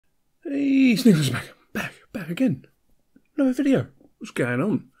Hey, Sniggles back again. Another video. What's going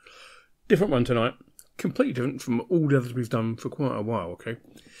on? Different one tonight. Completely different from all the others we've done for quite a while, okay?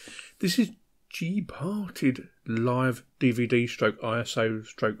 This is Gparted live DVD stroke ISO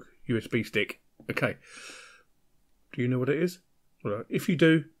stroke USB stick. Okay. Do you know what it is? Well, if you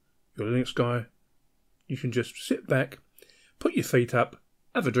do, you're a Linux guy. You can just sit back, put your feet up,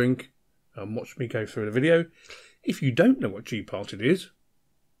 have a drink, and watch me go through the video. If you don't know what Gparted is,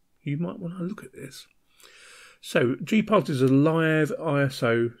 you might want to look at this. So, Gparted is a live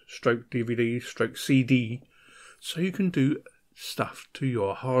ISO stroke DVD stroke CD, so you can do stuff to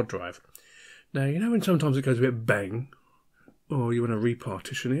your hard drive. Now, you know when sometimes it goes a bit bang, or you want to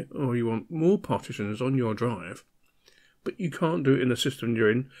repartition it, or you want more partitions on your drive, but you can't do it in the system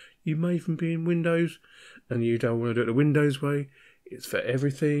you're in. You may even be in Windows, and you don't want to do it the Windows way. It's for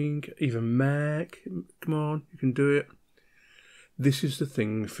everything, even Mac. Come on, you can do it. This is the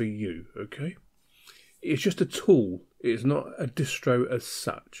thing for you, okay? It's just a tool. It's not a distro as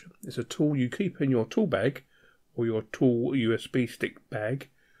such. It's a tool you keep in your tool bag, or your tool USB stick bag,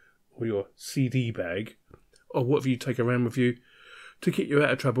 or your CD bag, or whatever you take around with you to get you out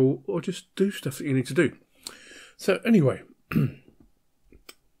of trouble, or just do stuff that you need to do. So anyway,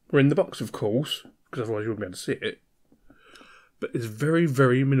 we're in the box, of course, because otherwise you wouldn't be able to see it. But it's very,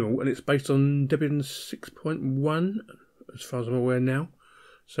 very minimal, and it's based on Debian 6.1, as far as I'm aware now.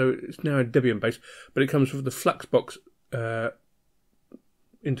 So it's now a Debian base, but it comes with the Fluxbox interface.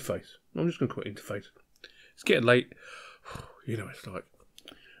 I'm just going to call it interface. It's getting late. You know what it's like.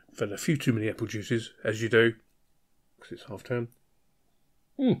 I've had a few too many apple juices, as you do, because it's half term.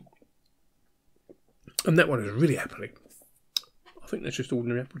 And that one is really happily. I think that's just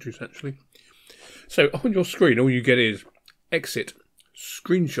ordinary apple juice, actually. So on your screen, all you get is exit,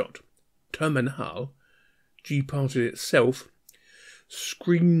 screenshot, terminal, Gparted itself,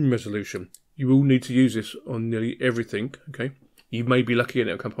 screen resolution. You will need to use this on nearly everything, okay? You may be lucky and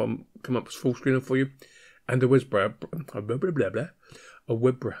it'll come up as full screen for you. And a web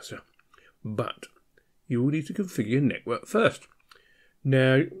browser. But you will need to configure your network first.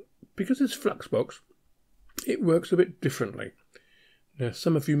 Now, because it's Fluxbox, it works a bit differently. Now,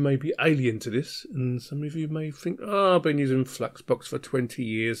 some of you may be alien to this, and some of you may think, oh, I've been using Fluxbox for 20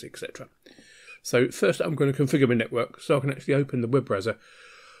 years, etc. So first I'm going to configure my network so I can actually open the web browser.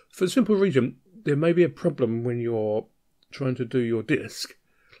 For the simple reason, there may be a problem when you're trying to do your disk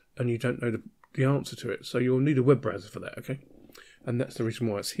and you don't know the answer to it. So you'll need a web browser for that, okay? And that's the reason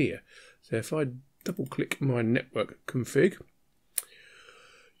why it's here. So if I double click my network config,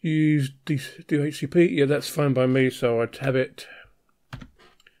 use DHCP, yeah, that's fine by me. So I tab it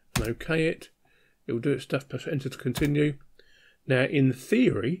and OK it. It will do its stuff, press enter to continue. Now in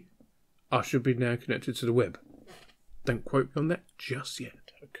theory, I should be now connected to the web. Don't quote me on that just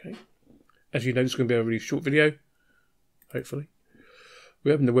yet, okay? As you know, this is going to be a really short video, hopefully.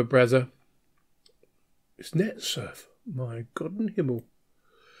 We open the web browser. It's NetSurf. My God in Himmel.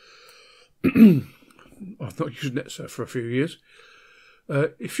 I've not used NetSurf for a few years.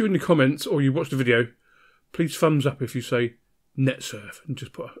 If you're in the comments or you watch the video, please thumbs up if you say NetSurf and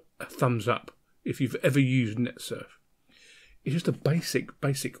just put a thumbs up if you've ever used NetSurf. It's just a basic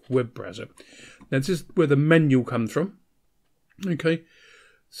web browser. Now this is where the menu comes from. Okay,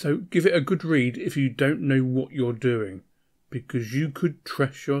 so give it a good read if you don't know what you're doing, because you could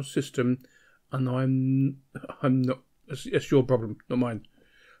trash your system, and I'm not. That's your problem, not mine.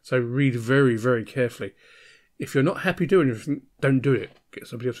 So read very, very carefully. If you're not happy doing anything, don't do it. Get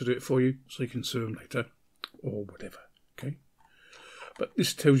somebody else to do it for you, so you can sue them later or whatever. Okay, but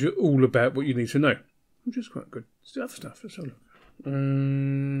this tells you all about what you need to know, which is quite good. It's the other stuff. Let's have a look.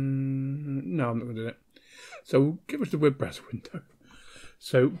 No, I'm not going to do that. So we'll get rid of the web browser window.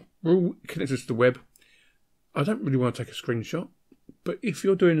 So we're all connected to the web. I don't really want to take a screenshot, but if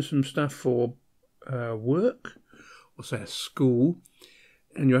you're doing some stuff for work, or say a school,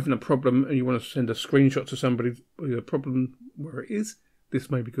 and you're having a problem and you want to send a screenshot to somebody with a problem where it is, this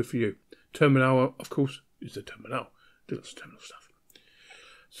may be good for you. Terminal, of course, is the terminal. Do lots of terminal stuff.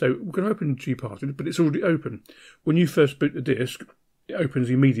 So we're going to open Gparted, but it's already open. When you first boot the disk, it opens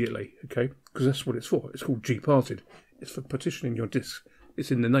immediately, okay? Because that's what it's for. It's called Gparted. It's for partitioning your disk. It's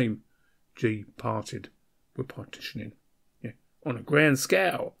in the name, Gparted. We're partitioning, yeah, on a grand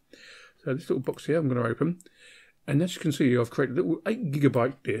scale. So this little box here I'm going to open. And as you can see, I've created a little 8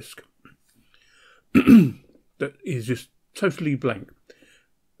 GB disk that is just totally blank.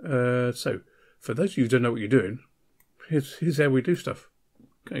 So for those of you who don't know what you're doing, here's how we do stuff.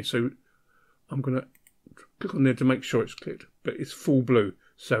 Okay, so I'm going to click on there to make sure it's clicked, but it's full blue,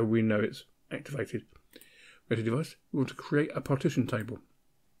 so we know it's activated. Ready device, we want to create a partition table.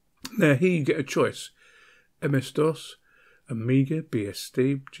 Now here you get a choice. MS-DOS, Amiga,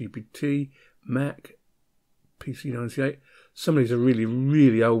 BSD, GPT, Mac, PC-98. Some of these are really,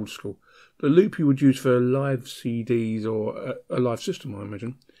 really old school. The loop you would use for live CDs or a live system, I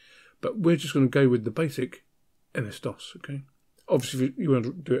imagine. But we're just going to go with the basic MS-DOS, okay? Obviously, if you want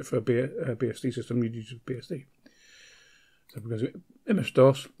to do it for a BSD system, you'd use BSD. So we're going to do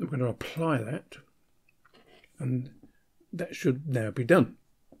MS-DOS, we're going to apply that, and that should now be done.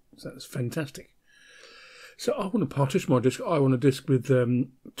 So that's fantastic. So I want to partition my disk. I want a disk with 2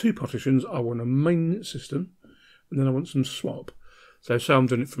 partitions. I want a main system, and then I want some swap. So say I'm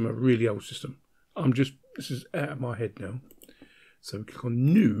doing it from a really old system. This is out of my head now. So we click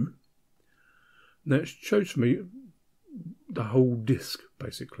on New. Now it shows me the whole disk,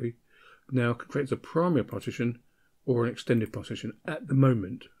 basically. Now it creates a primary partition or an extended partition at the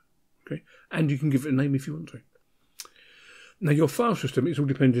moment. Okay, and you can give it a name if you want to. Now your file system is all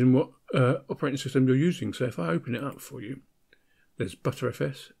depending on what operating system you're using. So if I open it up for you, there's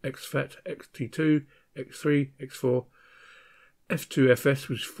ButterFS, XFAT, XT2, X3, X4, F2FS,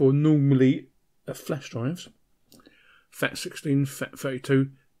 which is for normally flash drives, FAT16,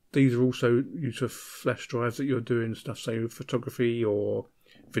 FAT32. These are also used for flash drives that you're doing stuff, say photography or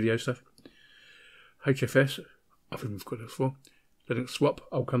video stuff. HFS, I think we've got this for. Linux swap,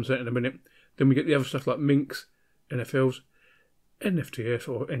 I'll come to that in a minute. Then we get the other stuff like Minx, NFLs, NFTF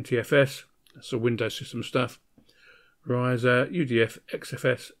or NTFS, that's the Windows system stuff. Riser, UDF,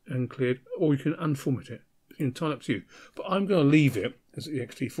 XFS, and cleared, or you can unformat it. It's entirely up to you. But I'm going to leave it as the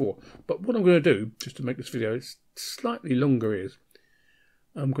XT4. But what I'm going to do, just to make this video slightly longer, is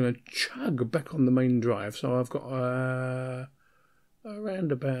I'm going to chug back on the main drive. So I've got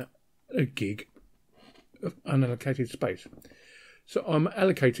around about a gig of unallocated space. So I'm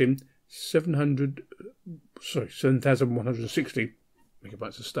allocating 7,160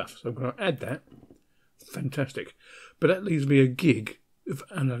 megabytes of stuff. So I'm going to add that. Fantastic. But that leaves me a gig of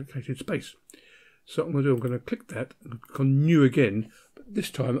unallocated space. So what I'm going to do, I'm going to click that and click on New again. But this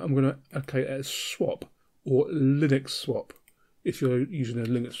time I'm going to allocate it as swap or Linux swap. If you're using a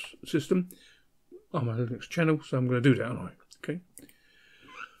Linux system, I'm a Linux channel, so I'm going to do that, aren't I? Okay.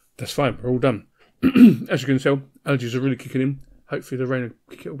 That's fine. We're all done. As you can tell, allergies are really kicking in. Hopefully the rain will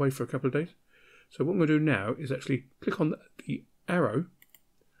kick it away for a couple of days. So what I'm going to do now is actually click on the arrow.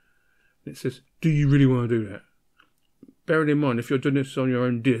 And it says, do you really want to do that? Bearing in mind, if you're doing this on your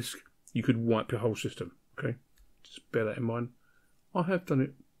own disk, you could wipe your whole system. Okay? Just bear that in mind. I have done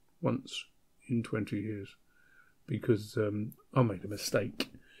it once in 20 years because I made a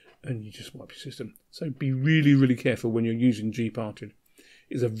mistake and you just wipe your system. So be really, really careful when you're using Gparted.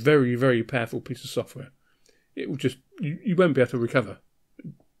 It's a very, very powerful piece of software. It will just, you won't be able to recover.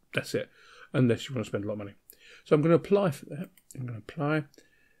 That's it. Unless you want to spend a lot of money. So I'm going to apply for that. I'm going to apply.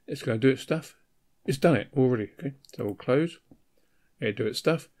 It's going to do its stuff. It's done it already. Okay, so we'll close. It'll do its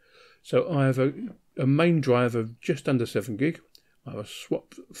stuff. So I have a main drive of just under 7 gig. I have a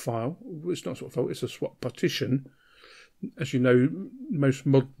swap file. It's not a swap file, it's a swap partition. As you know, most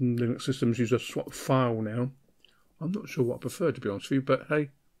modern Linux systems use a swap file now. I'm not sure what I prefer, to be honest with you, but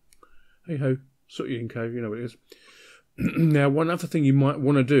hey ho, sooty and co, you know what it is. Now, one other thing you might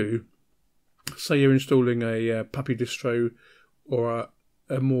want to do, say you're installing a puppy distro or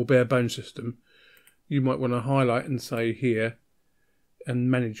a more bare bones system, you might want to highlight and say here and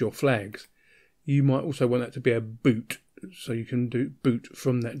manage your flags. You might also want that to be a boot, so you can do boot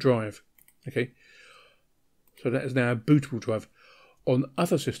from that drive. Okay, so that is now a bootable drive. On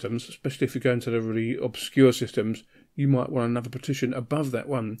other systems, especially if you go into the really obscure systems, you might want another partition above that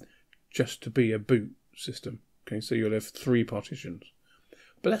one just to be a boot system. Okay, so you'll have 3 partitions.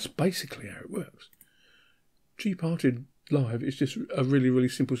 But that's basically how it works. Gparted Live is just a really, really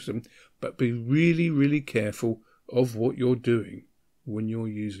simple system, but be really, really careful of what you're doing when you're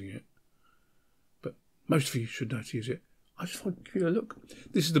using it. But most of you should know how to use it. I just want to give you a look.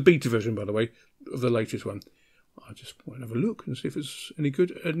 This is the beta version, by the way, of the latest one. I just want to have a look and see if it's any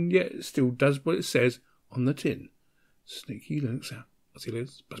good. And yeah, it still does what it says on the tin. Sneaky Linux out. I'll see you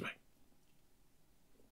later. Bye-bye.